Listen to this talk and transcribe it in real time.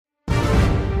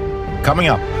Coming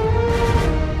up,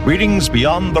 readings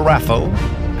beyond the RAFO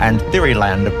and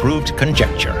Theoryland approved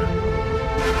conjecture.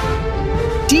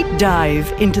 Deep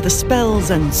dive into the spells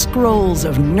and scrolls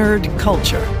of nerd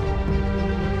culture.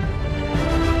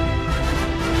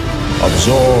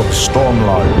 Absorb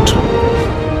Stormlight.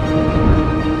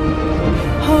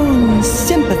 Hone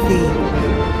sympathy.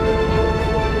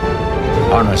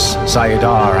 Harness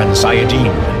Sayadar and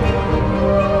Sayadine.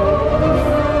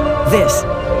 This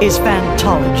is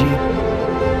Phantology.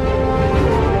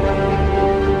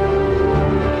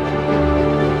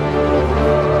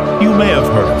 You may have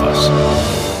heard of us.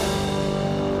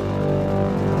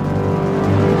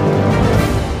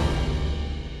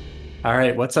 All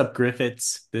right, what's up,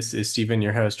 Griffiths? This is Stephen,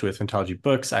 your host with Phantology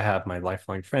Books. I have my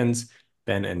lifelong friends,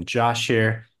 Ben and Josh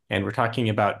here, and we're talking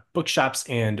about Bookshops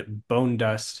and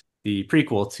Bonedust, the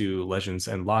prequel to Legends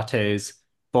and Lattes,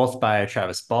 both by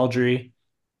Travis Baldree.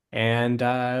 And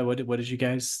what did you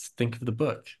guys think of the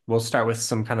book? We'll start with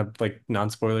some kind of like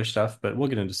non-spoiler stuff, but we'll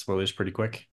get into spoilers pretty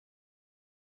quick.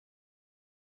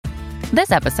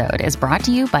 This episode is brought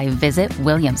to you by Visit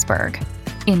Williamsburg.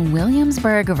 In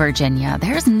Williamsburg, Virginia,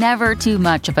 there's never too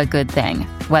much of a good thing.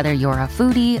 Whether you're a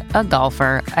foodie, a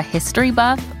golfer, a history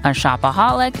buff, a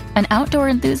shopaholic, an outdoor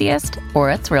enthusiast,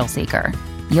 or a thrill seeker,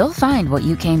 you'll find what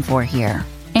you came for here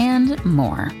and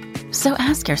more. So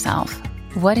ask yourself,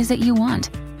 what is it you want?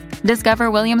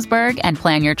 Discover Williamsburg and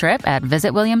plan your trip at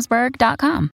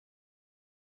visitwilliamsburg.com.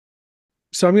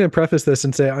 So I'm going to preface this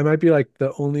and say I might be like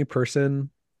the only person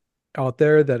out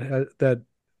there that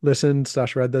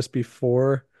listened/read this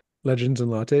before Legends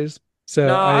and Lattes. So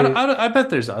No, I bet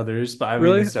there's others, but I mean,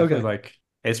 Really? it's definitely Okay. like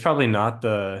it's probably not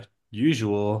the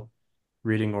usual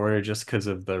reading order just because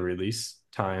of the release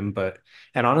time.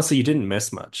 And honestly, you didn't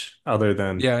miss much other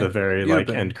than Yeah, the very you'd have like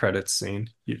been. end credits scene.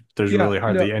 There's Yeah, really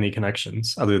hardly no. any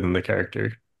connections other than the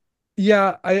character.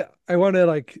 Yeah, I want to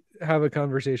like have a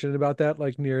conversation about that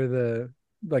like near the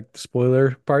like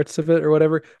spoiler parts of it or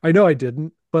whatever. I know I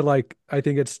didn't, but like I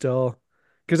think it's still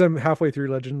because I'm halfway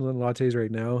through Legends and Lattes right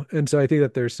now, and so I think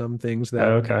that there's some things Oh, that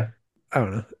okay. I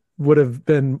don't know would have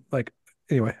been like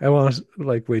anyway. I want to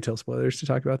like wait till spoilers to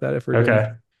talk about that if we're doing Okay.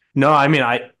 it. No, I mean,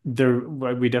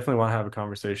 we definitely want to have a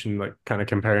conversation like kind of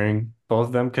comparing both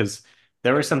of them because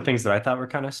there were some things that I thought were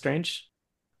kind of strange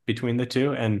between the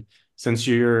two. And since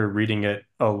you're reading it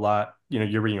a lot,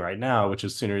 you're reading it right now, which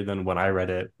is sooner than when I read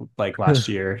it like last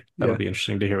year. That'll Yeah, be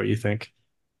interesting to hear what you think.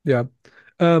 yeah.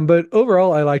 But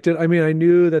overall, I liked it. I mean, I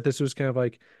knew that this was kind of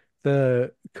like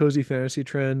the cozy fantasy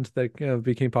trend that kind of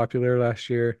became popular last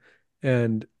year,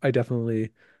 and I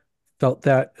definitely felt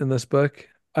that in this book.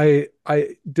 I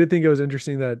did think it was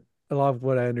interesting that a lot of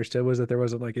what I understood was that there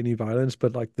wasn't like any violence,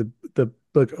 but like the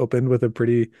book opened with a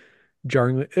pretty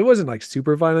jarring. It wasn't like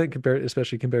super violent compared,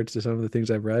 especially compared to some of the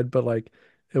things I've read, but like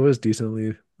it was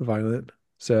decently violent.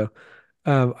 So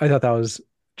I thought that was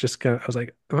just kind of, I was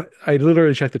like, I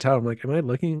literally checked the title. I'm like, am I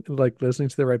looking, like listening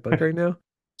to the right book right now?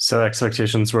 So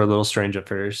expectations were a little strange at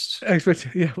first.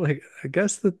 Yeah, like, I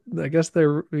guess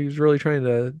he's really trying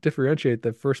to differentiate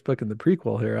the first book and the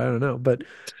prequel here. I don't know. But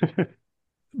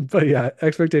yeah,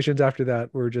 expectations after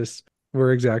that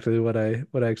were exactly what I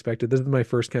expected. This is my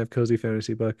first kind of cozy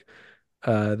fantasy book,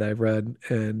 that I've read.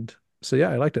 And so,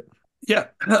 yeah, I liked it. Yeah.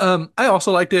 I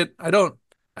also liked it. I don't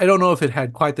know if it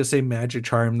had quite the same magic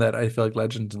charm that I feel like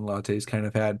Legends and Lattes kind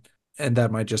of had. And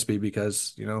that might just be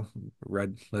because,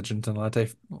 read Legends and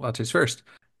Lattes first.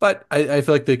 But I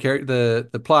feel like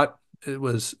the plot, it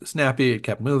was snappy, it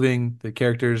kept moving, the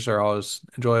characters are always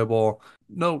enjoyable.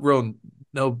 No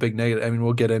big negative. I mean,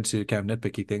 we'll get into kind of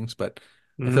nitpicky things, but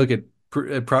I feel like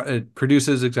Mhm. it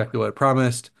produces exactly what it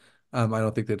promised. I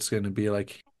don't think that's going to be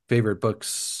like favorite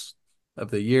books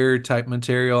of the year type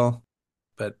material,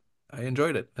 but I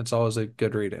enjoyed it. It's always a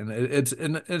good read, and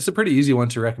it's a pretty easy one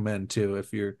to recommend too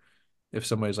if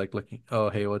somebody's like looking, oh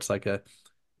hey, what's like a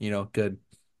good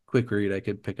quick read I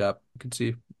could pick up. I could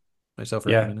see myself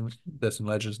Yeah. recommending this in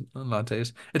Legends and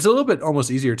Lattes. It's a little bit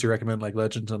almost easier to recommend like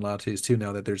Legends and Lattes too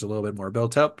now that there's a little bit more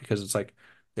built up because it's like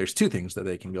there's two things that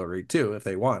they can go read too if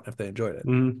they enjoyed it.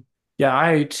 Mhm. Yeah,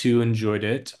 I too enjoyed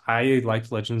it. I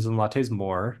liked Legends and Lattes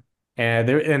more. And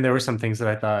there were some things that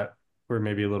I thought were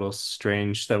maybe a little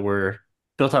strange that were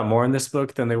built out more in this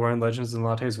book than they were in Legends and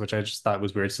Lattes, which I just thought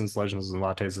was weird since Legends and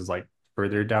Lattes is like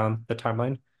further down the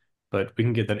timeline. But we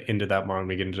can get into that more when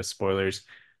we get into spoilers.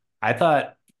 I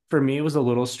thought for me it was a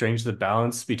little strange the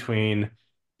balance between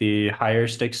the higher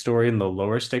stakes story and the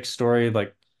lower stakes story.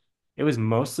 Like it was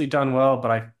mostly done well,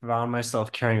 but I found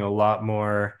myself caring a lot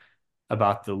more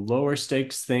about the lower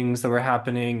stakes things that were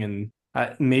happening. And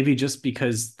maybe just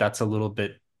because that's a little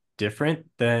bit different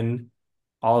than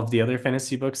all of the other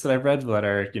fantasy books that I've read that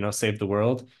are, save the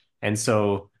world. And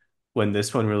so when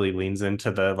this one really leans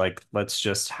into the like, let's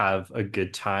just have a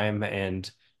good time and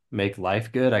make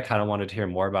life good, I kind of wanted to hear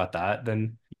more about that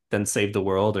than save the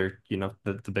world or,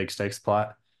 the big stakes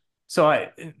plot. So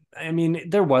I mean,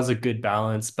 there was a good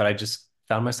balance, but I just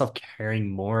found myself caring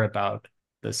more about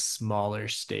the smaller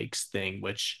stakes thing,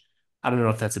 which I don't know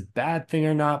if that's a bad thing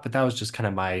or not, but that was just kind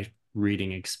of my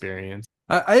reading experience.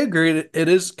 I agree. It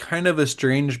is kind of a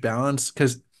strange balance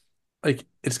because like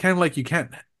it's kind of like you can't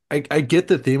I get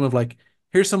the theme of like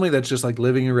here's somebody that's just like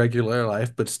living a regular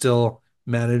life but still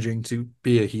managing to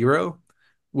be a hero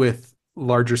with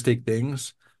larger stake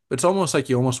things. But it's almost like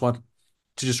you almost want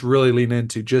to just really lean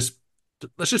into just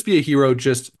let's just be a hero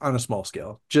just on a small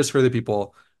scale, just for the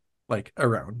people like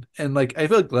around. And like I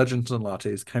feel like Legends and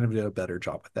Lattes kind of did a better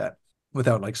job with that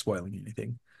without like spoiling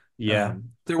anything. Yeah.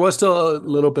 There was still a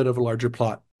little bit of a larger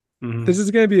plot. This Hmm.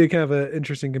 is going to be a kind of an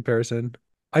interesting comparison.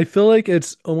 I feel like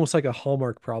it's almost like a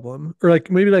Hallmark problem, or like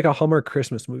maybe like a Hallmark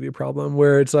Christmas movie problem,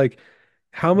 where it's like,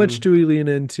 how much Hmm. do we lean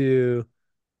into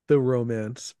the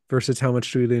romance versus how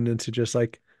much do we lean into just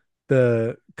like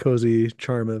the cozy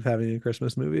charm of having a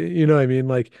Christmas movie? You know what I mean?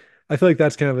 Like, I feel like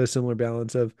that's kind of a similar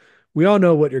balance of we all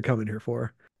know what you're coming here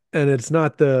for, and it's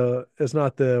not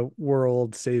the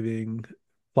world saving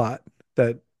plot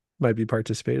that might be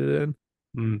participated in.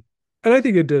 Hmm. And I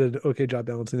think it did an okay job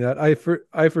balancing that. I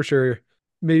for sure,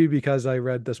 maybe because I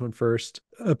read this one first,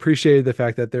 appreciated the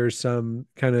fact that there's some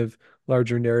kind of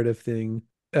larger narrative thing,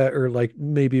 or like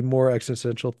maybe more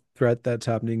existential threat that's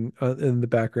happening in the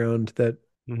background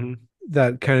Hmm.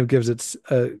 that kind of gives it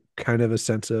a kind of a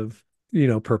sense of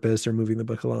purpose or moving the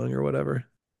book along or whatever.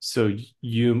 So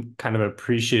you kind of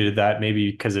appreciated that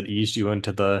maybe because it eased you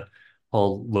into the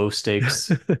whole low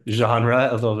stakes genre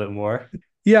a little bit more.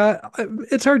 Yeah,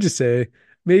 it's hard to say.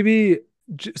 Maybe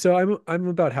so I'm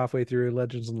about halfway through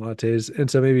Legends and Lattes, and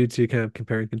so maybe to kind of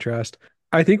compare and contrast.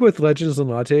 I think with Legends and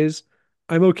Lattes,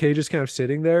 I'm okay just kind of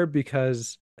sitting there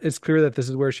because it's clear that this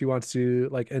is where she wants to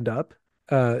like end up,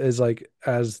 is like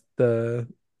as the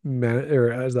man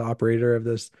or as the operator of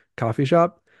this coffee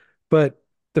shop. But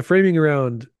the framing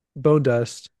around Bone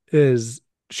Dust is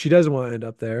she doesn't want to end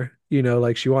up there.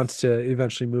 Like she wants to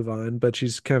eventually move on, but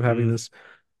she's kind of having Mm.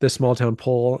 this small town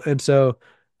pull. And so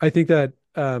I think that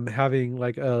having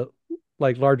like a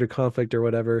like larger conflict or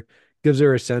whatever gives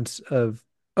her a sense of,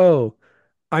 oh,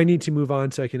 I need to move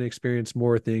on so I can experience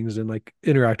more things and like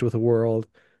interact with the world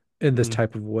in this Mm.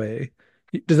 type of way.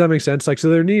 Does that make sense? Like, so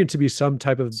there needed to be some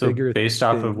type of So bigger based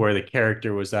off of thing. where the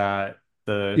character was at,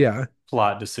 the Yeah.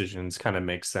 plot decisions kind of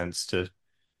make sense to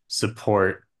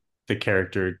support the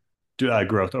character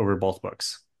growth over both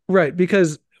books. Right.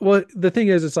 Because, well, the thing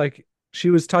is, it's like she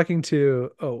was talking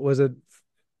to, oh, was it?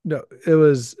 No, it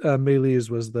was Maylee's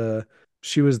was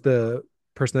she was the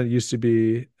person that used to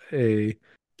be a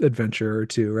adventurer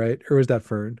too, right? Or was that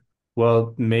Fern?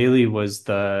 Well, Maylee was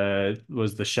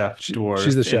the chef She's the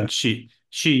dwarf, and chef.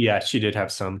 she did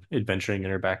have some adventuring in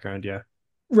her background, yeah.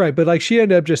 Right, but like she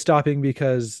ended up just stopping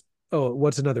because oh,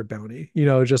 what's another bounty?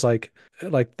 Just like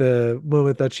the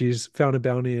moment that she's found a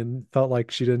bounty and felt like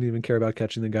she didn't even care about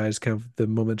catching the guys, kind of the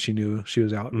moment she knew she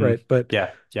was out, Mm, right? But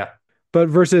yeah, yeah. but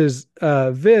versus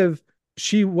Viv,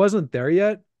 she wasn't there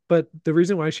yet. But the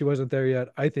reason why she wasn't there yet,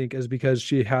 I think, is because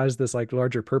she has this like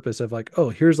larger purpose of like, oh,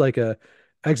 here's like a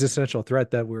existential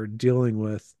threat that we're dealing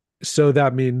with. So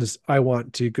that means I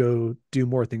want to go do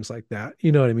more things like that.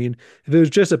 You know what I mean? If it was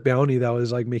just a bounty that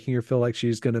was like making her feel like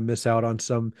she's going to miss out on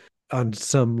some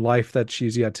life that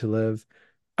she's yet to live,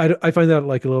 I find that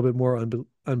like a little bit more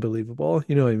unbelievable.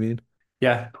 You know what I mean?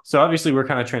 Yeah. So obviously we're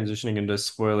kind of transitioning into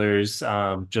spoilers,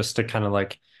 just to kind of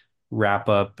like wrap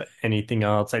up anything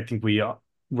else. I think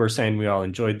we're saying we all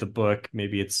enjoyed the book.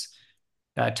 Maybe it's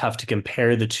tough to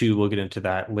compare the two. We'll get into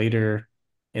that later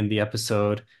in the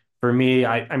episode. For me,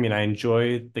 I mean, I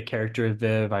enjoyed the character of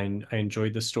Viv. I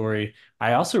enjoyed the story.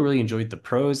 I also really enjoyed the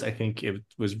prose. I think it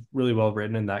was really well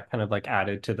written, and that kind of like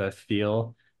added to the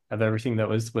feel of everything that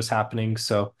was happening.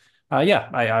 So, yeah,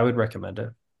 I would recommend it.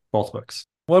 Both books.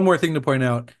 One more thing to point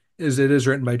out is it is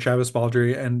written by Travis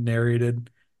Baldree and narrated,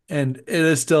 and it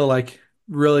is still like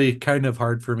really kind of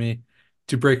hard for me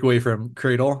to break away from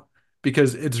Cradle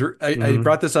because I Hmm.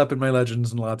 brought this up in my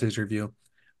Legends and Lattes review,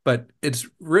 but it's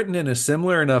written in a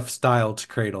similar enough style to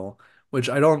Cradle, which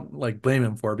I don't like blame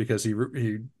him for because he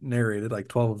narrated like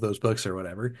 12 of those books or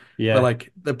whatever. But Yeah.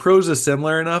 like the prose is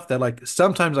similar enough that like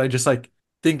sometimes I just like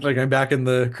think like I'm back in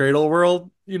the Cradle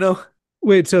world, you know?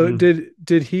 Wait, so Mm.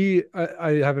 did he?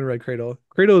 I haven't read Cradle.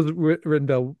 Cradle is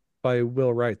written by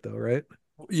Will Wright, though, right?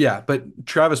 Yeah, but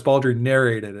Travis Baldree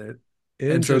narrated it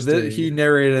and so he Interesting.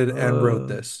 narrated and wrote Uh,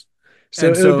 this. so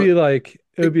And it would so be like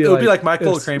it would be like if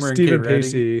Michael Kramer and Kate Stephen Redding.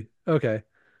 Pacey. Okay.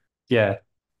 Yeah.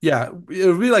 Yeah, it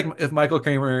would be like if Michael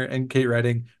Kramer and Kate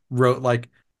Redding wrote like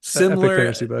Epic similar,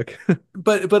 fantasy book.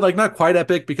 but like not quite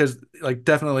epic because like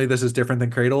definitely this is different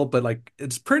than Cradle, but like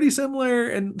it's pretty similar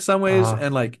in some ways, Uh,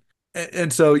 and like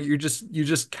and so you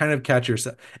just kind of catch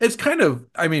yourself. It's kind of,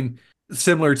 I mean,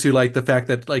 similar to like the fact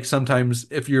that like sometimes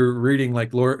if you're reading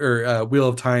like Lord or Wheel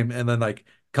of Time and then like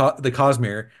the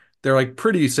Cosmere, they're like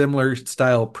pretty similar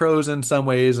style prose in some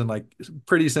ways and like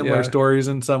pretty similar Yeah. stories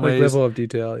in some Like ways. level of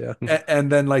detail. Yeah.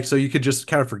 And then like so you could just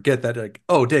kind of forget that like,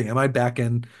 oh dang, am I back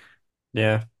in?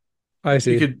 yeah. I You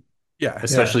see. could, yeah, Yeah.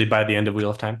 Especially by the end of Wheel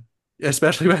of Time.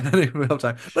 especially by the middle of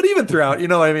time. But even throughout, you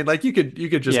know what I mean? Like you could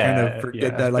just kind of Yeah,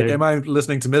 forget yeah. that. Like, am They're I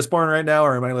listening to Mistborn right now,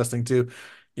 or am I listening to,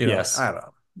 yes. I don't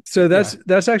know. So Yeah,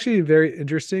 that's actually very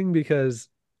interesting because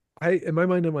in my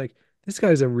mind I'm like, this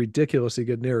guy's a ridiculously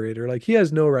good narrator. Like he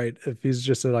has no right if he's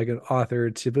just like an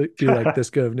author to be like this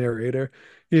good of narrator,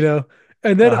 you know?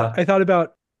 And then Uh-huh. I thought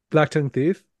about Black Tongue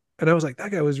Thief and I was like,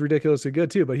 that guy was ridiculously good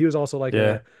too, but he was also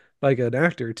Yeah. like an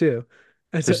actor too.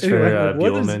 And so anyway, Christopher I'm like,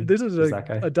 what is Buellman this is is that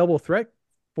guy. a double threat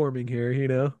forming here, you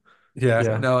know? yeah.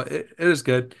 Yeah. No, it is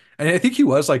good. And I think he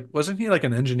was like, wasn't he like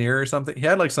an engineer or something? He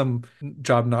had like some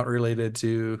job not related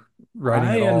to writing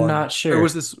I at am all. And not or sure.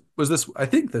 was this? I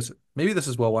think this maybe this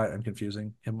is Will White. I'm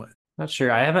confusing him with. Not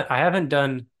sure. I haven't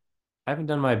done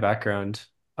my background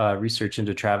research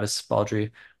into Travis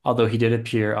Baldree, although he did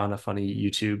appear on a funny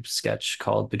YouTube sketch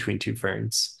called Between Two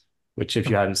Ferns, which if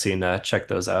you haven't seen, check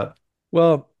those out.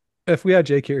 Well, if we had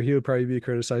Jake here, he would probably be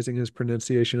criticizing his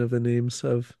pronunciation of the names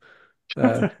of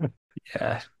uh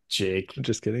Yeah, Jake.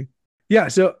 just kidding. Yeah,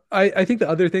 so I think the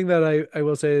other thing that I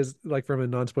will say is like from a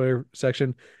non-spoiler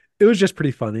section, it was just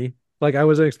pretty funny. Like I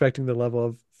wasn't expecting the level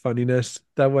of funniness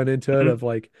that went into it Mhm. of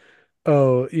like,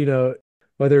 oh,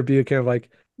 whether it be a kind of like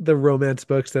the romance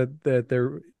books that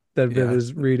Viv Yeah,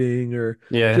 is reading or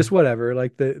Yeah, just whatever,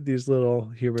 like these little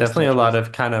humorous definitely a lot touches.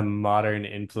 of kind of modern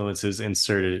influences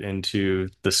inserted into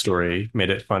the story, made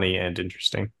it funny and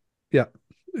interesting. Yeah,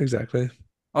 exactly.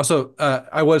 also,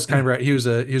 I was kind of right. He was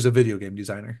a video game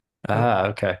designer. Oh, Ah,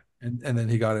 okay. And then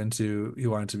he wanted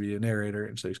to be a narrator,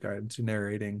 and so he's got into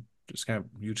narrating. Just kind of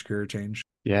huge career change.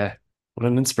 Yeah. What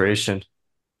an inspiration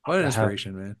What an to have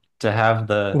inspiration, man. to have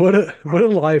what a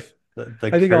life. the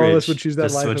I think all of us would courage choose to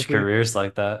that life switch if we careers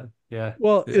like that. Yeah.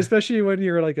 well, Yeah. especially when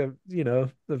you're like a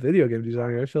video game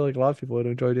designer. I feel like a lot of people would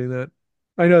enjoy doing that.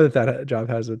 I know that job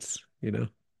has its, Well,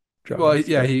 drawbacks,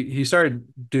 yeah, but he started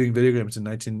doing video games in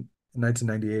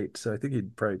 1998, so I think he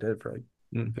probably did for like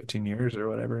Mm. 15 years or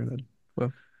whatever. And then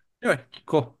well, anyway,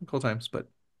 cool times, but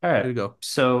All way right. to go.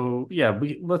 So yeah,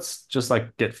 we let's just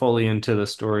like get fully into the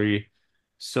story.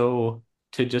 So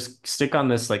to just stick on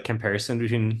this like comparison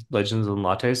between Legends and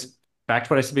Lattes, back to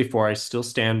what I said before, I still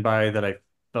stand by that I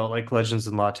felt like Legends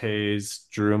and Lattes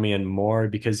drew me in more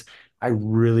because I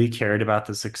really cared about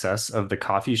the success of the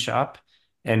coffee shop.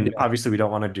 And Yeah. obviously we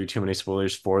don't want to do too many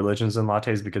spoilers for Legends and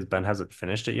Lattes because Ben hasn't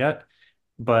finished it yet.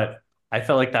 But I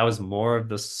felt like that was more of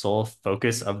the sole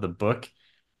focus of the book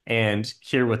and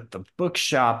here with the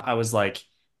bookshop, I was like,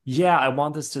 yeah, I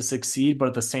want this to succeed, but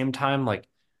at the same time, like,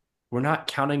 we're not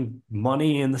counting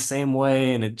money in the same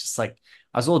way. And it just like,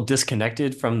 I was a little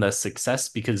disconnected from the success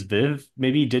because Viv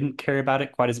maybe didn't care about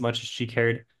it quite as much as she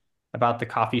cared about the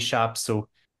coffee shop. So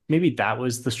maybe that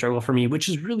was the struggle for me, which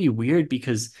is really weird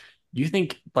because you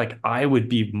think like I would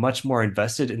be much more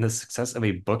invested in the success of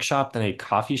a bookshop than a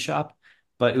coffee shop,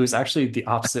 but it was actually the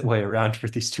opposite way around for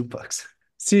these two books.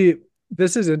 see,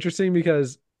 this is interesting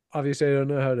because obviously I don't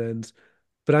know how it ends,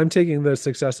 but I'm taking the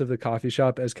success of the coffee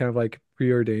shop as kind of like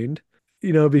preordained,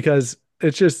 because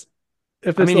it's just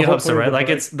if I it's mean, the you whole hope so, point of right? the Like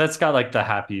book, that's got like the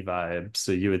happy vibe.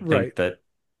 So you would right? think that,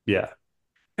 yeah.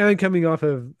 And coming off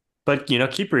of But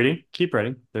keep reading.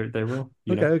 There will,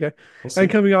 okay, okay, we'll and see.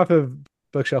 coming off of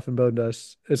Bookshelf and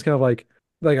Bonedust, it's kind of like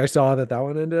I saw that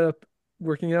one ended up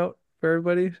working out for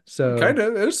everybody, so Kind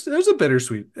of. It was a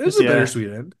bittersweet. It was It's a yeah, bittersweet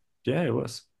end. yeah, it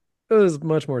was. it was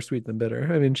much more sweet than bitter.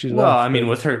 I mean, she Well, I left, mean, but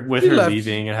with She her left.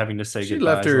 leaving and having to say She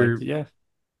left goodbyes, like her. yeah,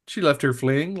 She left her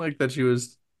fling like that. She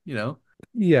was, you know,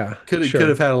 yeah, could have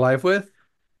sure. had a life with.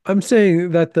 I'm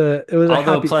saying that it was a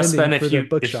although happy plus ending Ben, for the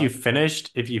bookshop.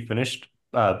 if you finished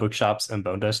bookshops and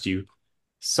Bone Dust, you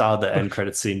saw the end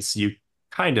credit scenes. You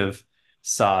kind of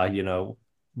saw,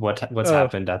 what's Oh,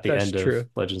 happened at the that's end of true.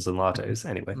 Legends and Lattes.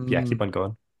 Anyway, yeah, keep Mm, on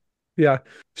going. yeah.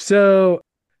 So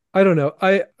I don't know.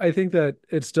 I think that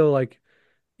it's still like,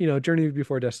 journey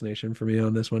before destination for me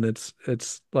on this one. It's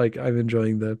like I'm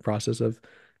enjoying the process of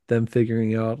them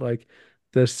figuring out like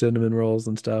the cinnamon rolls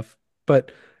and stuff.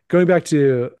 But going back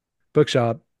to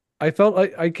Bookshop, I felt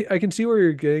like I can see where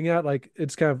you're getting at. Like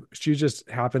it's kind of she just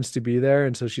happens to be there,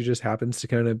 and so she just happens to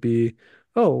kind of be,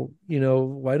 oh,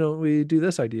 why don't we do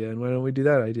this idea and why don't we do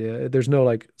that idea? There's no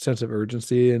like sense of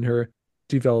urgency in her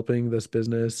developing this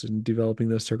business and developing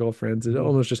this circle of friends. It Mhm.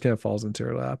 almost just kind of falls into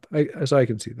her lap. So I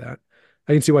can see that.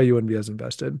 I can see why you wouldn't be as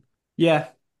invested. Yeah,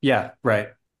 yeah, right.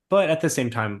 But at the same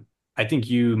time, I think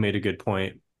you made a good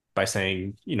point by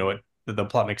saying, you know what, the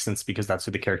plot makes sense because that's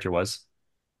who the character was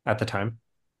at the time.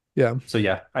 Yeah. So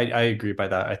yeah, I agree by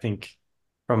that. I think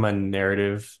from a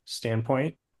narrative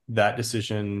standpoint, that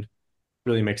decision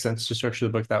really makes sense to structure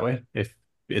the book that way. If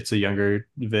it's a younger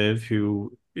Viv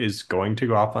who is going to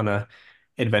go off on a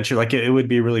adventure, like it would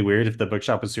be really weird if the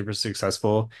bookshop was super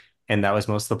successful and that was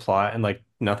most of the plot and like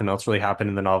nothing else really happened.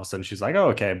 And then all of a sudden she's like, oh,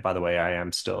 okay, by the way, I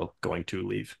am still going to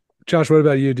leave. Josh, what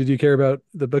about you? Did you care about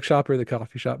the bookshop or the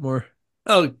coffee shop more?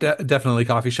 Oh, definitely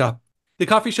coffee shop. The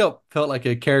coffee shop felt like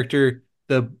a character.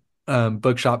 The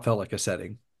bookshop felt like a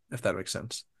setting, if that makes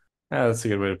sense. Yeah, that's a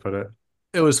good way to put it.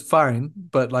 It was fine,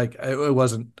 but like it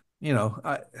wasn't, it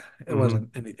Hmm. wasn't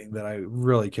anything that I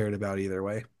really cared about either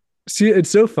way. See, it's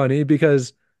so funny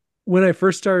because when I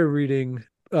first started reading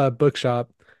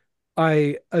Bookshop,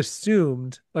 I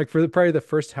assumed, like for probably the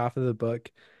first half of the book,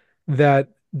 that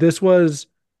this was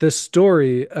the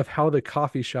story of how the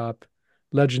coffee shop,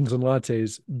 Legends and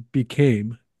Lattes,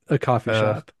 became a coffee Uh,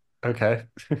 shop. okay.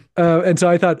 And so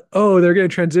I thought, oh, they're going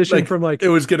to transition Like from like it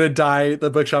was gonna die, the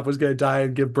bookshop was gonna die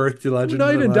and give birth to Legends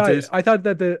not and even die. Lattes. I thought,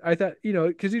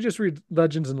 because you just read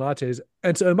Legends and Lattes.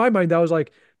 And so in my mind, that was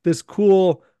like this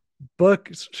cool book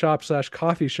shop slash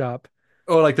coffee shop.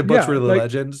 Oh, like the books Yeah, were the like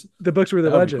Legends. the books were the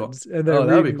That would be cool. legends, and they're Oh,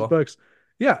 that would reading be these cool. books.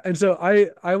 Yeah, and so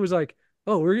I was like,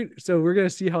 oh, we're gonna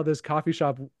see how this coffee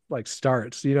shop like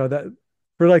starts. That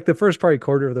for like the first probably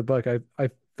quarter of the book, I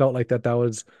felt like that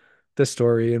was the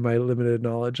story in my limited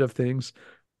knowledge of things.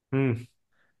 Hmm.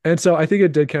 And so I think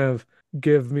it did kind of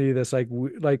give me this like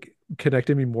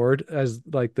connected me more as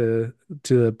like the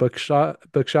to the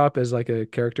bookshop as like a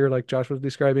character like Josh was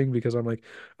describing because I'm like,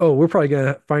 oh, we're probably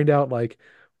gonna find out like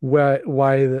why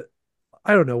the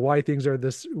I don't know why things are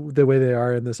this the way they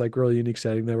are in this like really unique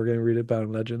setting that we're gonna read about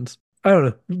in Legends. I don't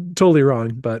know, totally wrong,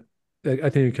 but I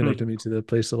think it Hmm. connected me to the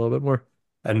place a little bit more.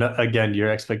 And again, your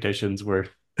expectations were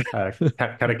kind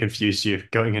of confused you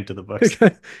going into the books.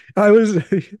 I was,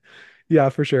 yeah,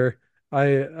 for sure.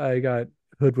 I got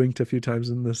hoodwinked a few times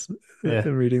in this Yeah.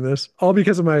 in reading this, all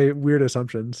because of my weird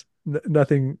assumptions.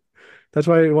 Nothing. That's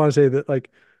why I want to say that like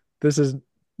this is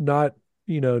not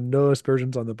no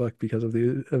aspersions on the book because of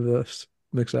this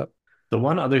mix up. The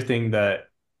one other thing that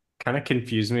kind of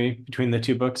confused me between the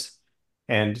two books,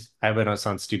 and I hope I don't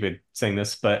sound stupid saying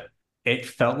this, but it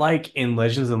felt like in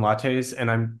Legends and Lattes,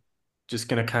 and I'm just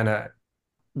gonna kind of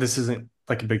this isn't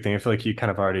like a big thing. I feel like you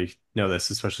kind of already know this,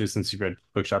 especially since you've read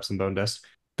Bookshops and Bonedust.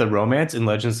 The romance in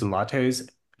Legends and Lattes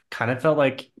kind of felt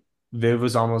like Viv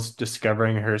was almost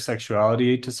discovering her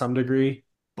sexuality to some degree.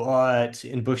 But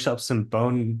in Bookshops and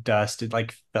Bonedust, it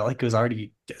like felt like it was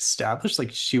already established.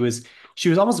 Like she was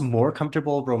almost more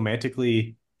comfortable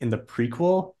romantically in the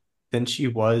prequel than she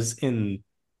was in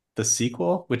the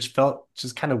sequel, which felt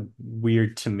just kind of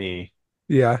weird to me.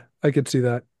 Yeah, I could see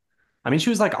that. I mean, she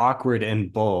was like awkward in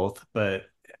both, but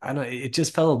I don't know, it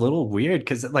just felt a little weird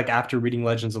because like after reading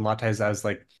Legends and Lattes, I was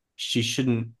like, she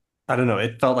shouldn't, I don't know,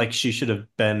 it felt like she should have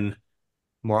been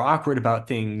more awkward about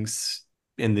things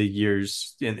in the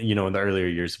years in the earlier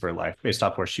years of her life, based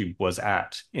off where she was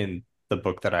at in the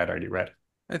book that I had already read.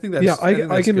 Yeah, I think I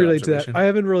that's a can good relate to that.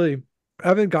 observation. I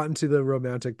haven't gotten to the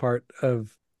romantic part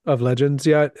of Legends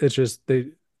yet. It's just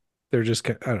they're just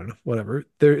I don't know, whatever.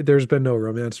 There's been no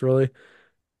romance really.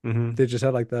 Hmm. They just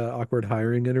had like the awkward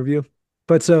hiring interview.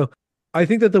 But so I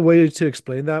think that the way to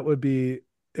explain that would be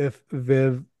if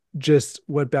Viv just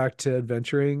went back to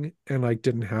adventuring and like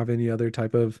didn't have any other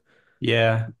type of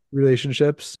Yeah,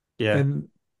 relationships. yeah. And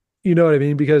you know what I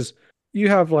mean? Because you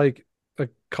have like a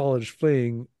college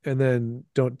fling and then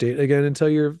don't date again until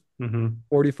you're Hmm.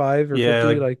 45 or Yeah,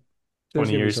 50. like Like there's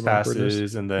 20 gonna be years some awkwardness.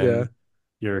 passes and Yeah. then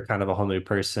you're kind of a whole new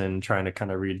person trying to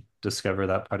kind of rediscover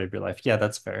that part of your life. Yeah,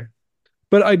 that's fair.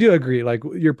 But I do agree, like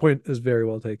your point is very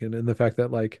well taken, and the fact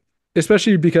that like,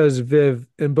 especially because Viv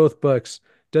in both books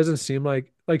doesn't seem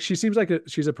like she seems like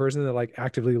she's a person that like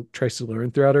actively tries to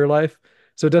learn throughout her life,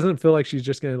 so it doesn't feel like she's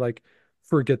just gonna like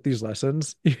forget these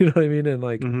lessons. You know what I mean? And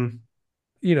like, Hmm.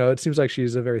 it seems like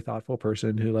she's a very thoughtful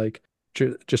person who like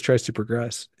just tries to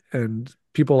progress, and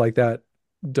people like that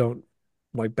don't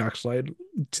like backslide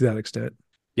to that extent.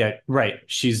 Yeah, right.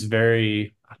 She's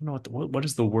very, I don't know what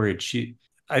is the word? She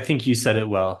I think you said it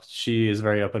well. She is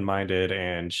very open-minded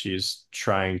and she's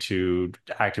trying to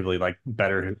actively like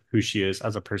better who she is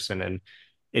as a person. And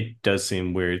it does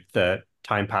seem weird that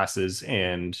time passes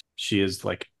and she is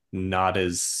like not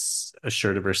as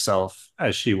assured of herself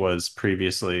as she was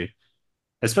previously,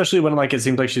 especially when like it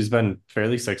seems like she's been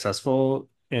fairly successful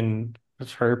in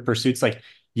her pursuits. Like,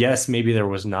 yes, maybe there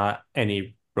was not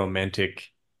any romantic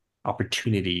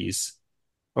opportunities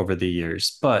over the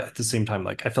years. But at the same time,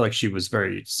 like I feel like she was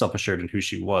very self-assured in who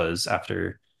she was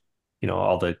after,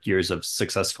 all the years of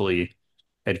successfully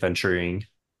adventuring.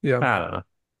 Yeah. I don't know.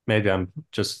 Maybe I'm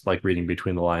just like reading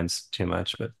between the lines too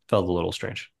much, but felt a little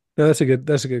strange. No, that's a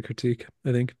good critique,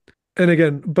 I think. And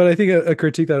again, but I think a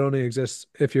critique that only exists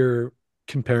if you're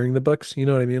comparing the books, you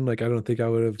know what I mean? Like I don't think I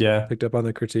would have Yeah. picked up on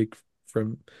the critique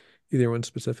from either one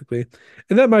specifically.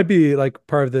 And that might be like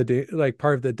part of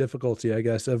the difficulty, I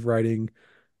guess, of writing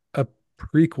a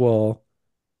prequel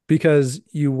because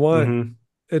you want Hmm.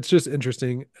 it's just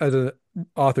interesting as an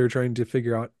author trying to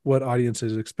figure out what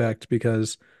audiences expect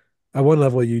because at one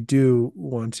level you do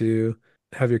want to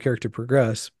have your character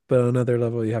progress, but on another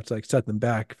level you have to like set them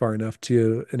back far enough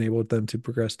to enable them to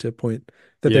progress to a point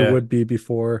that they Yeah. would be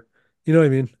before. You know what I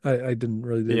mean? I didn't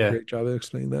really do a Yeah. great job of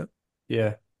explaining that.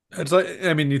 Yeah. It's like,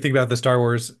 I mean, you think about the Star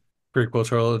Wars prequel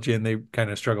trilogy, and they kind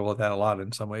of struggle with that a lot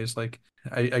in some ways. Like,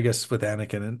 I guess with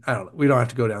Anakin, and I don't know, we don't have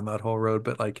to go down that whole road,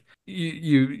 but like,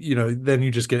 then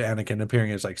you just get Anakin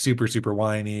appearing as like super, super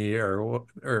whiny or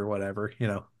whatever,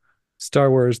 Star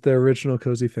Wars, the original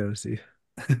cozy fantasy.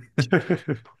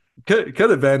 Could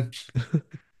have been.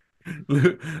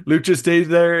 Luke just stays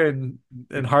there and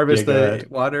Yeah, harvests go the ahead.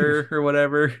 water or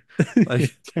whatever.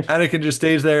 Like Anakin just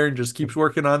stays there and just keeps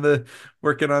working on The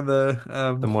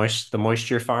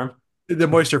moisture farm. the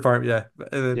moisture farm. Yeah,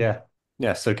 and then Yeah.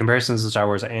 Yeah. So comparisons to Star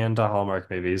Wars and to Hallmark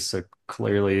movies. So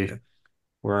clearly yeah.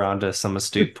 we're on to some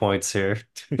astute points here.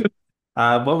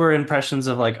 What were impressions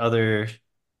of like other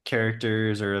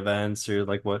characters or events or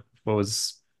like what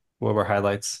were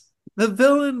highlights? The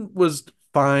villain was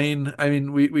fine. I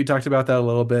mean, we talked about that a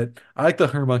little bit. I like the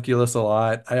homunculus a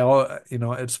lot.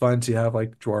 It's fun to have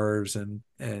like dwarves and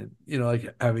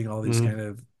like having all these kind Mm,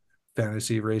 of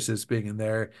fantasy races being in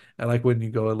there. I like when you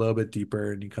go a little bit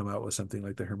deeper and you come out with something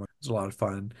like the homunculus. It's a lot of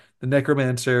fun. The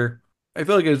necromancer, I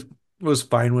feel like it was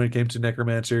fine when it came to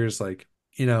necromancers. Like,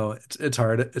 it's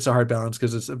hard. It's a hard balance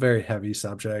because it's a very heavy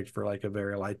subject for like a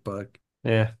very light book.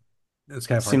 yeah. It's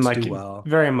kind of hard Seemed to do like well.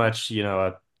 very much,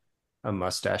 a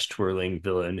mustache twirling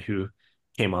villain who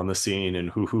came on the scene and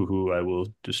who I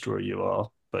will destroy you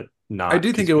all, but I not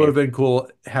do think because it would maybe have been cool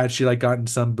had she like gotten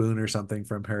some boon or something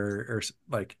from her, or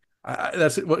like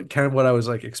that's what I was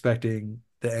like expecting.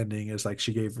 The ending is like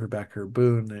she gave her back her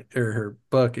boon or her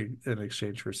book in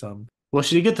exchange for some. well,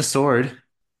 she did get the sword.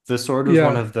 The sword was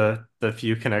one Yeah. of the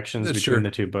few connections It's between true.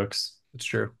 the two books. It's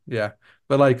true. Yeah,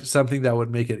 but like something that would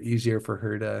make it easier for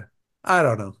her to. I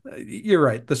don't know. You're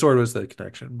right. The sword was the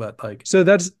connection, but like So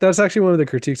that's actually one of the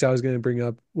critiques I was going to bring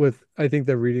up with I think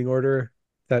the reading order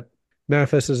that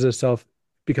manifests itself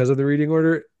because of the reading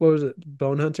order. What was it?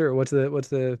 Bone Hunter? What's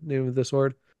the name of the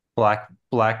sword? Black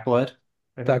blood,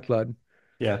 I Black think. Blood.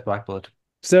 Yeah, black blood.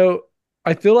 So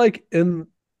I feel like in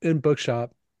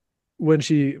Bookshop when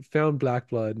she found Black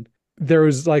Blood, there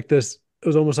was like this. It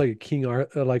was almost like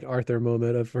a like Arthur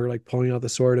moment of her like pulling out the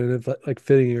sword and it like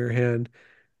fitting in her hand.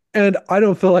 And I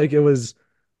don't feel like it was.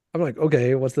 I'm like,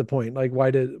 okay, what's the point? Like, why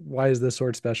is this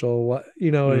sword special? What,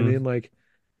 you know what I mean? Mm, Like,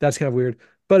 that's kind of weird.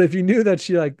 But if you knew that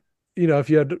she like, if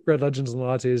you had read Legends and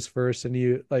Lattes first and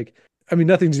you like, I mean,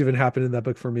 nothing's even happened in that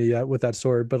book for me yet with that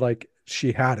sword, but like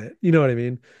she had it, you know what I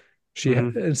mean?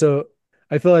 hmm. And so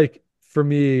I feel like for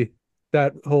me,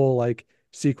 that whole like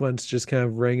sequence just kind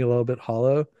of rang a little bit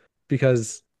hollow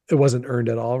because it wasn't earned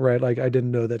at all, right? Like I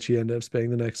didn't know that she ended up spending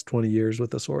the next 20 years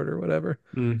with the sword or whatever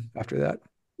Mm. after that.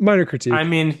 Minor I critique.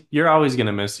 mean, you're always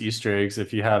gonna miss Easter eggs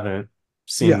if you haven't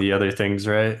seen Yeah. the other things,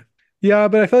 right? Yeah,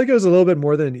 but I feel like it was a little bit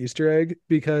more than an Easter egg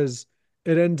because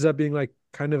it ends up being like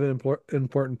kind of an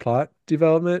important plot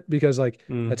development because like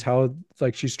that's Mm, how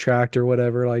like she's tracked or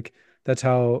whatever. Like that's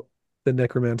how the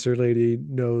necromancer lady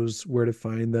knows where to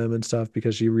find them and stuff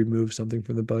because she removes something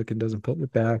from the book and doesn't put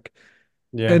it back.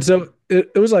 yeah. And so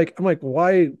it was like I'm like,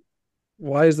 why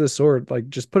is this sword? Like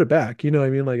just put it back. You know what I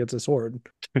mean? Like it's a sword.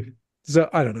 So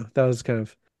I don't know. That was kind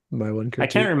of my one I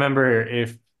can't critique. remember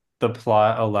if the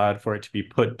plot allowed for it to be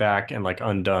put back and like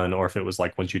undone, or if it was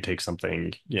like once you take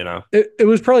something, It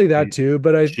was probably that too,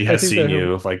 but she I has think that seen her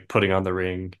you like putting on the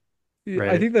ring, I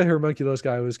right? think the homunculus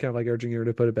guy was kind of like urging her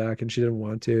to put it back, and she didn't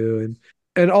want to.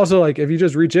 And also like if you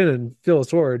just reach in and feel a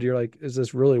sword, you're like, is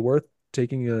this really worth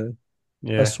taking a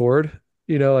Yeah. sword?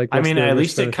 Like I what's mean, the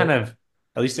risk benefit?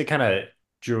 at least it kind of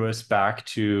drew us back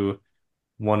to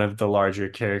one of the larger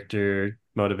character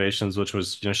motivations, which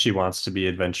was, she wants to be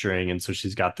adventuring, and so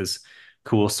she's got this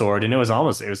cool sword. And it was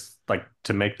like,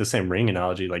 to make the same ring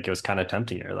analogy, like it was kind of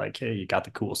tempting her, like, hey, you got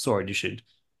the cool sword, you should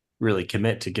really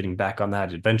commit to getting back on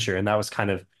that adventure. And that was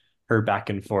kind of her back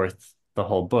and forth the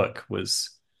whole book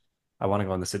was, I want to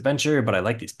go on this adventure, but I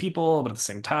like these people, but at the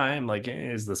same time, like,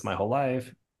 is this my whole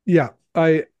life? Yeah,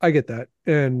 I get that.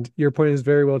 And your point is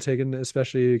very well taken,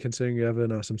 especially considering you have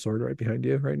an awesome sword right behind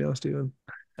you right now, Steven.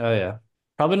 Oh yeah.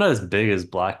 Probably not as big as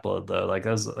Black Blood though. Like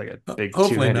that was like a big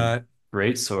Hopefully two-handed not.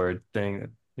 great sword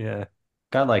thing. Yeah.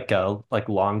 Got like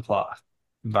long claw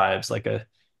vibes, like a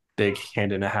big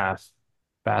hand and a half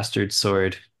bastard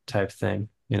sword type thing.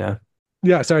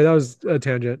 Yeah, sorry, that was a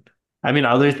tangent. I mean,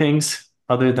 other things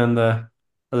other than the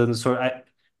sword.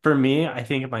 For me, I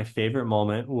think my favorite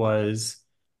moment was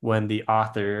when the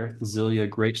author Zelia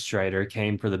Greatstrider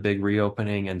came for the big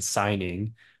reopening and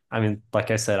signing. I mean,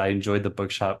 like I said, I enjoyed the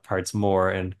bookshop parts more,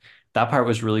 and that part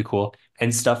was really cool.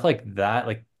 And stuff like that,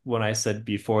 like when I said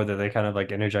before that they kind of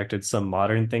like interjected some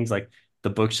modern things, like the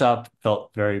bookshop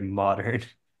felt very modern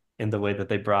in the way that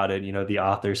they brought in, the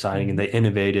author signing, and Mhm. they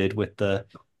innovated with the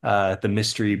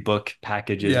mystery book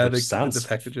packages, Yeah, which the sounds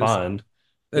packages. fun.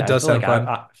 It Yeah, I does feel like sound fun.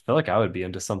 I feel like I would be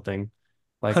into something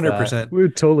like that. 100%. We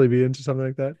would totally be into something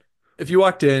like that. If you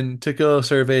walked in, took a little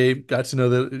survey, got to know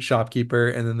the shopkeeper,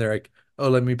 and then they're like, "Oh,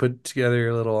 let me put together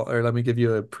a little, or let me give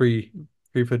you a pre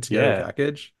put together Yeah,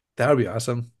 package." That would be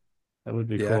awesome. that would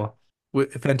be Yeah, cool.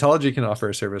 Fantology can offer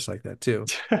a service like that too.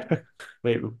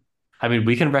 Wait, I mean,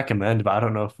 we can recommend, but I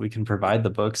don't know if we can provide the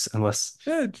books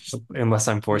Yeah, just unless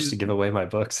I'm forced to use, give away my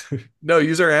books. no,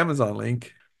 use our Amazon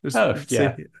link. Just Oh,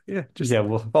 yeah. say, yeah, just Yeah,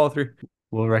 follow through.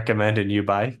 we'll recommend and you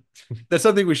buy. That's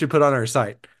something we should put on our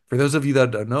site. For those of you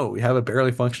that don't know, we have a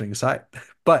barely functioning site,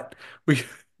 but we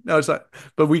no, it's not.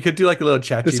 But we could do like a little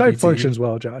chat The site GPT. functions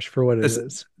well, Josh, for what it This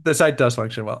is. the site does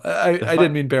function well. The I didn't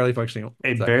fu- mean barely functioning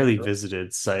a site. barely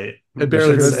visited site, A we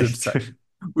barely should Good. say. visited site.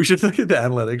 We should look at the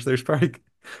analytics. There's probably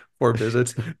 4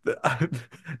 visits.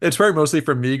 It's probably mostly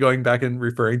from me going back and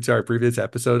referring to our previous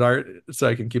episode art so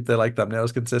I can keep the like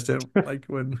thumbnails consistent. Like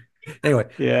when anyway,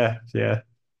 Yeah, yeah.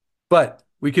 but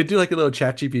we could do like a little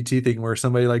chat GPT thing where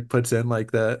somebody like puts in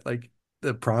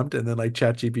the prompt and then like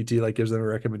chat GPT like gives them a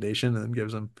recommendation and then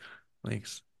gives them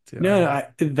links to No,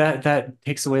 that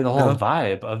takes away the whole no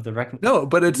vibe of the rec. no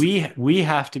but it's We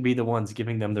have to be the ones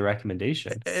giving them the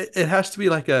recommendation. it has to be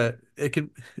like it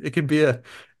can be an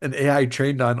AI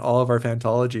trained on all of our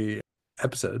Fantology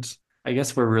episodes. I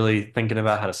guess we're really thinking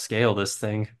about how to scale this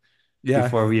thing Yeah.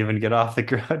 before we even get off the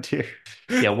ground here.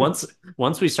 Yeah, once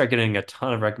we start getting a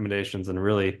ton of recommendations and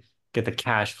really get the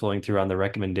cash flowing through on the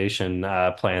recommendation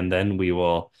plan, then we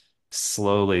will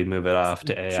slowly move it off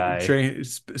to AI.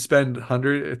 Spend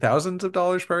thousands of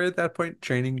dollars probably at that point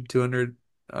training 200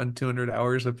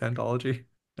 hours of Fantology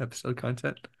episode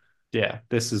content. Yeah,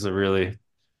 this is a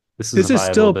This is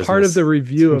viable still part of the business.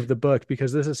 review of the book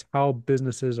because this is how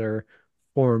businesses are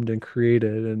formed and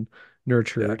created and Yeah.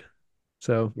 nurtured.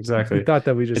 So we Exactly. thought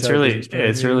that we just had a business plan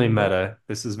It's here, really but meta.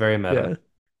 This is very yeah, meta.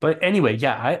 But anyway,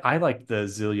 yeah, I like the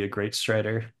Zelia Great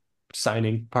Strider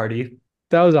signing party.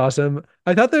 that was awesome.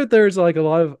 I thought that there's like a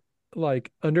lot of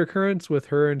like undercurrents with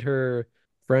her and her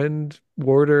friend,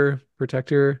 warder,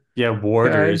 protector Yeah,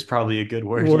 warder guy. is probably a good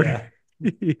word. Warder.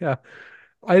 Yeah. Yeah.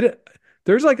 I d-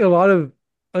 there's like a lot of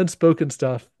unspoken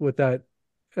stuff with that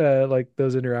like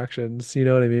those interactions, you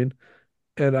know what I mean?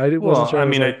 And I wasn't Well, sure. I I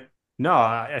was mean, like,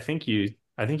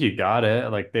 I think you got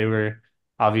it. Like they were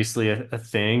obviously a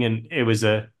thing, and it was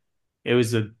a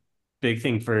big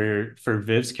thing for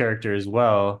Viv's character as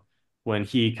well when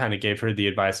he kind of gave her the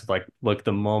advice of like, look,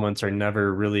 the moments are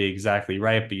never really exactly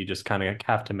right, but you just kind of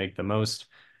have to make the most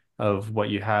of what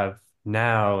you have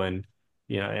now and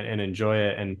and enjoy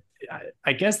it. And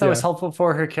I guess that was yeah, helpful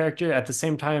for her character. At the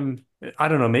same time, I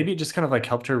don't know, maybe it just kind of like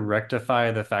helped her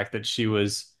rectify the fact that she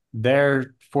was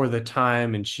there for the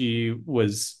time and she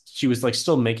was like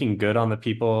still making good on the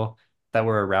people that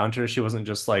were around her. She wasn't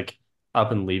just like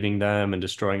up and leaving them and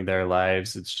destroying their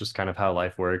lives. It's just kind of how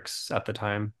life works at the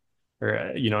time. Or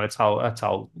it's how that's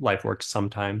how life works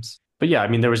sometimes. But yeah, I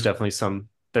mean there was definitely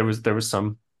there was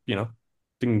some,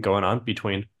 thing going on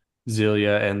between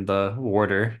Zelia and the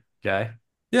warder guy.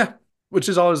 Yeah, which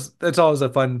is always that's always a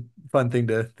fun thing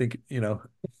to think,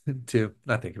 to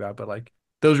not think about, but like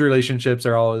those relationships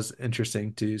are always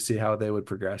interesting to see how they would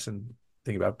progress and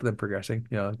think about them progressing,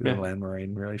 the Yeah. Land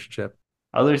Moraine relationship.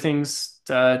 Other things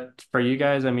for you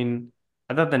guys, I mean,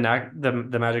 I thought the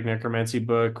Magic Necromancy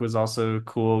book was also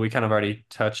cool. We kind of already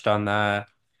touched on that.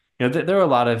 There were a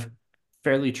lot of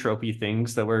fairly tropey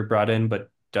things that were brought in, but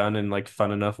done in like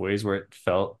fun enough ways where it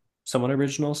felt somewhat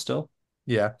original still.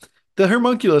 Yeah. The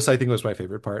homunculus, I think, was my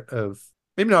favorite part of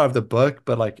maybe not of the book,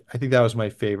 but like I think that was my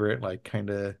favorite, like kind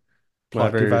of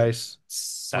plot Whenever device,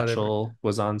 whatever. Satchel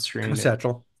was on screen,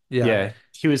 Satchel. Yeah. yeah,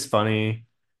 he was funny.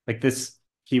 Like this,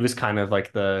 he was kind of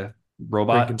like the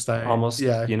robot Frankenstein. almost,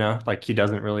 Yeah. like he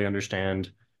doesn't really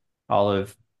understand all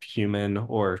of human,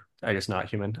 or I guess not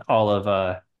human, all of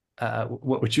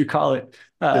what would you call it?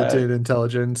 Sentient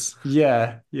intelligence.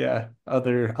 Yeah,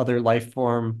 other life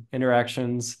form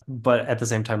interactions, but at the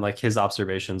same time, like his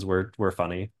observations were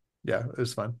funny. Yeah, it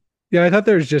was fun. Yeah, I thought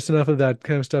there was just enough of that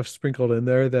kind of stuff sprinkled in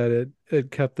there that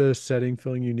it kept the setting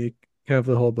feeling unique kind of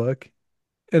the whole book.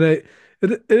 And it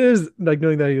is like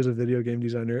knowing that he was a video game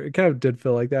designer, it kind of did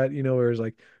feel like that, where it's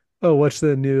like, oh, what's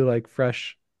the new like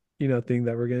fresh, thing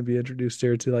that we're going to be introduced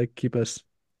here to like keep us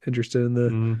interested in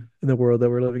Mm. the world that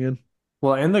we're living in.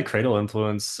 Well, and the Cradle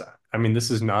influence, I mean, this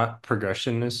is not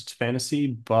progressionist fantasy,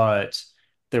 but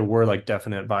there were like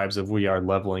definite vibes of we are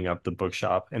leveling up the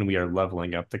bookshop and we are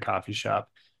leveling up the coffee shop.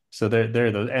 So there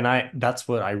are those, and that's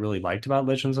what I really liked about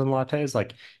Legends and Lattes.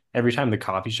 Like every time the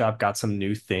coffee shop got some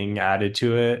new thing added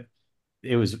to it,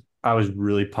 I was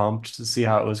really pumped to see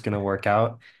how it was going to work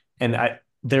out. And I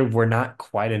there were not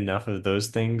quite enough of those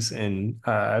things in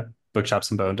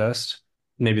Bookshops and Bonedust.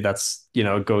 Maybe that's,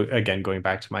 going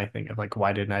back to my thing of like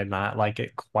why did I not like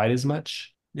it quite as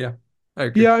much? Yeah, I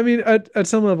agree. Yeah, I mean, at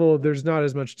some level, there's not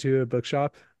as much to a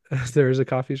bookshop as there is a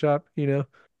coffee shop. I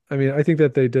mean, I think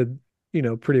that they did,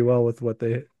 pretty well with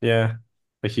Yeah.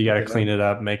 Like you got what to they had. clean it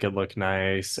up, make it look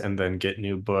nice, and then get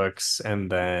new books.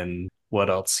 And then what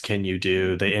else can you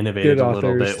do? They Get innovated a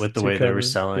little bit authors with the to way they come were in.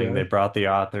 selling. Yeah, They brought the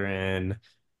author in.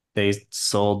 They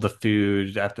sold the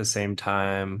food at the same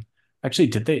time. Actually,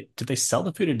 did they sell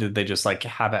the food or did they just like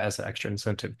have it as an extra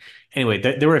incentive? Anyway,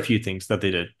 there were a few things that they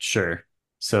did, sure.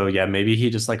 So yeah, maybe he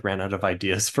just like ran out of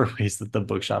ideas for ways that the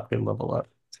bookshop could level up.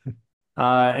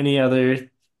 Any other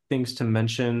things to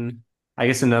mention? I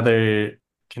guess another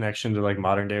connection to like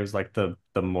modern day was like the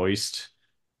moist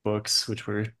books, which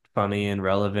were funny and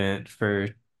relevant for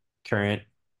current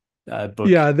book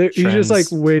yeah. He's just like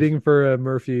trends. waiting for a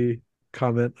Murphy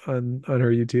comment on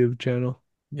her YouTube channel,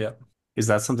 Yeah. Is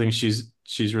that something she's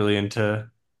really into?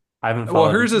 I haven't Well,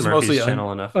 followed hers is mostly Murphy's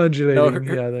channel enough. no, undulating.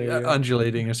 Yeah, there yeah, you go.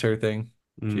 undulating is her thing.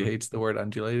 She Mm, hates the word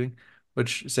undulating,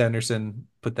 which Sanderson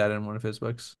put that in one of his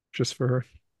books. Just for her.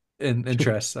 In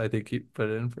Tress, I think he put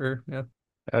it in for her. Yeah.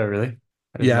 oh, really?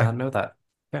 I did Yeah. not know that.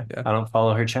 Yeah, Yeah. I don't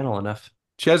follow her channel enough.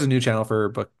 She has a new channel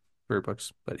for her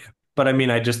books, but yeah. But I mean,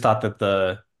 I just thought that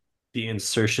the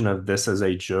insertion of this as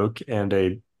a joke and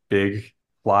a big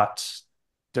plot,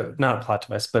 not a plot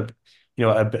device, but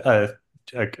a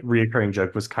reoccurring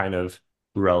joke was kind of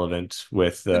relevant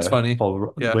with It's the funny.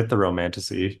 whole Yeah. with the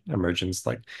romanticy emergence.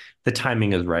 Like the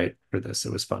timing is right for this.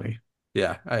 It was funny.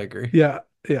 Yeah, I agree. Yeah,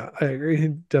 yeah, I agree.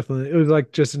 Definitely. It was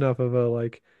like just enough of a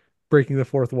like breaking the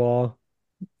fourth wall,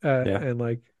 Yeah, and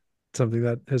like something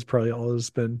that has probably always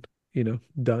been,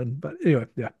 done. But anyway,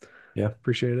 yeah, yeah.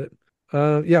 appreciate it.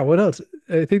 Yeah, what else?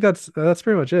 I think that's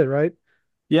pretty much it, right?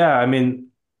 Yeah, I mean,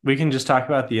 we can just talk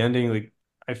about the ending. Like,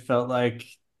 I felt like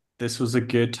this was a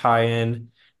good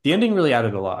tie-in. The ending really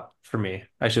added a lot for me,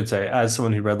 I should say. As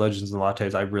someone who read Legends and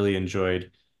Lattes, I really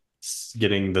enjoyed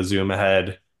getting the zoom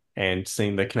ahead and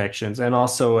seeing the connections, and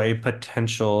also a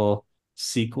potential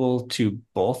sequel to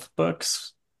both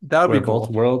books That would where be both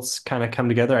cool. worlds kind of come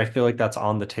together. I feel like that's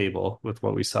on the table with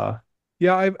what we saw.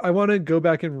 Yeah, I want to go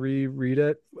back and reread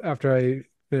it after I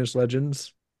finish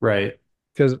Legends, Right.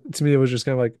 because to me it was just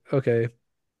kind of like, okay,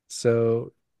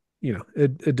 so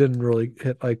it didn't really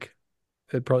hit like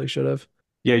it probably should have.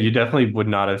 Yeah, you definitely would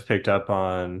not have picked up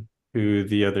on who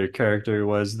the other character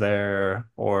was there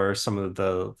or some of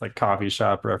the like coffee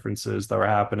shop references that were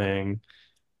happening.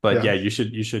 But Yeah. yeah, you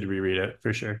should reread it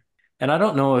for sure. And I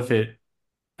don't know if it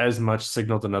as much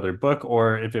signaled another book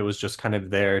or if it was just kind of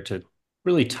there to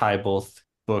really tie both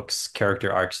books'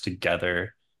 character arcs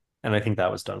together. And I think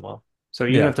that was done well. So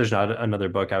even Yeah. if there's not another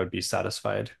book, I would be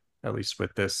satisfied, at least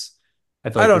with this. I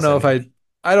feel I like don't this know if ending.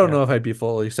 I don't Yeah. know if I'd be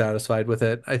fully satisfied with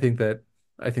it. I think there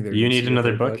You needs need to be a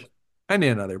another third book. book? I need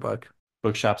another book.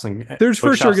 There's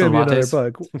for sure Bookshops going and to be another lattes.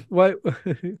 book. Why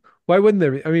why wouldn't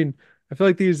there be? I mean, I feel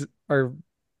like these are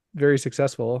very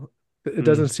successful. It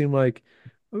doesn't Mm, seem like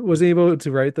was he able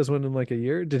to write this one in like a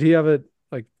year? Did he have it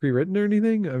like pre-written or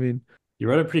anything? I mean, you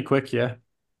wrote it pretty quick, yeah.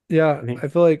 yeah, I think, I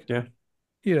feel like, yeah.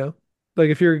 you know, like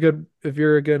if you're a good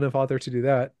enough author to do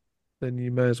that, then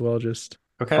you might as well just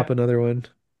Okay. pop another one.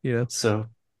 So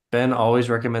Ben always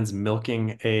recommends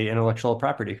milking a intellectual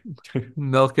property.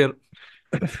 Milk it.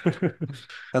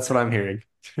 That's what I'm hearing.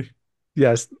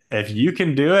 Yes, If you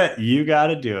can do it, you got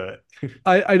to do it.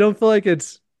 I don't feel like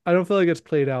it's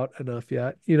played out enough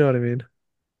yet. You know what I mean?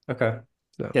 Okay.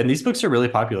 So Yeah, and these books are really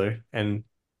popular and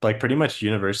like pretty much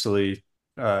universally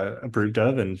approved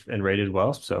of and rated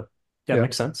well. So yeah, it yeah,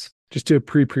 makes sense. just do a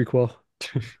prequel.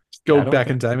 Yeah, Go back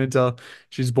in time until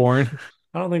she's born.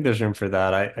 I don't think there's room for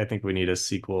that. I think we need a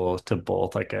sequel to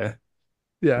both, like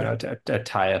Yeah, a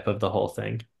tie-up of the whole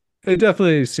thing. it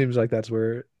definitely seems like that's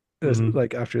where, Hmm.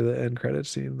 like after the end credits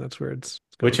scene, that's where it's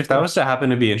Which, going if that for. was to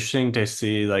happen, it'd be interesting to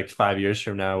see like 5 years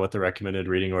from now what the recommended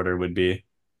reading order would be,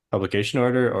 publication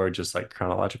order or just like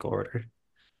chronological order.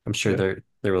 I'm sure Yeah.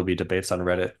 there will be debates on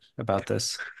Reddit about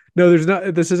this. No, there's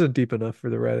not. This isn't deep enough for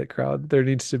the Reddit crowd. There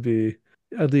needs to be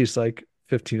at least like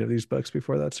 15 of these books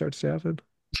before that starts to happen.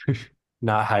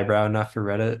 Not highbrow enough for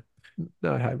Reddit.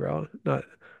 Not highbrow. Not.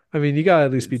 I mean, you gotta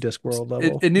at least be It's- Discworld It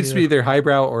level. it needs You to be know? either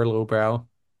highbrow or lowbrow,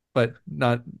 but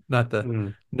not the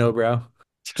Mm. no brow.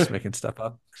 Just making stuff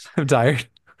up. I'm tired.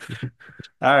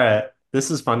 All right.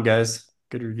 This is fun, guys.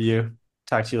 Good review.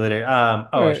 Talk to you later. All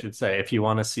I right. should say, if you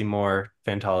want to see more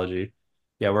Fantology,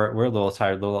 yeah, we're a little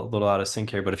tired, little out of sync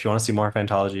here, but if you want to see more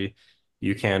Fantology,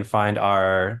 you can find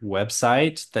our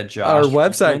website that Our Josh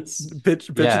website. frequents.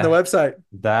 Pitching the Yeah, website.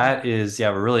 that is,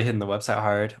 yeah, we're really hitting the website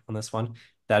hard on this one.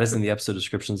 That is in the episode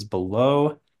descriptions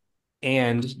below.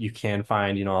 And you can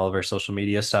find, all of our social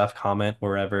media stuff, comment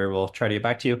wherever. We'll try to get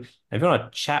back to you. And if you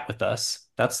want to chat with us,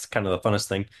 that's kind of the funnest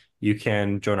thing. You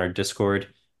can join our Discord.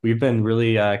 We've been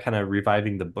really kind of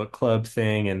reviving the book club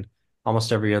thing, and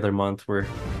almost every other month we're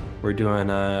doing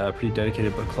a pretty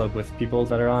dedicated book club with people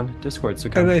that are on Discord. So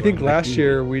come And I join think the last community.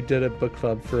 year we did a book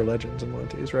club for Legends and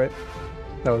Lattes, right?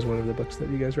 That was one of the books that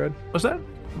you guys read. Was that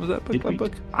book Did club we?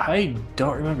 book? I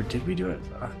don't remember. Did we do it?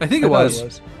 I think I it thought was. it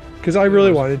was because I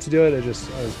really wanted to do it. I was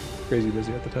crazy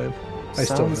busy at the time. I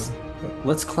still Sounds- am.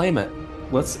 Let's claim it.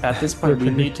 At this point, we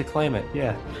need to claim it.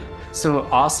 Yeah. So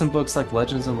awesome books like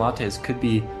Legends and Lattes could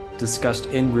be discussed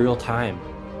in real time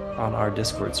on our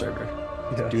Discord server.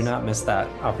 Yes. Do not miss that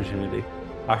opportunity.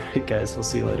 All right, guys, we'll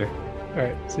see you later. All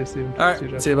right. See you soon. All See you,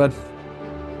 right. Jeff. See you, bud.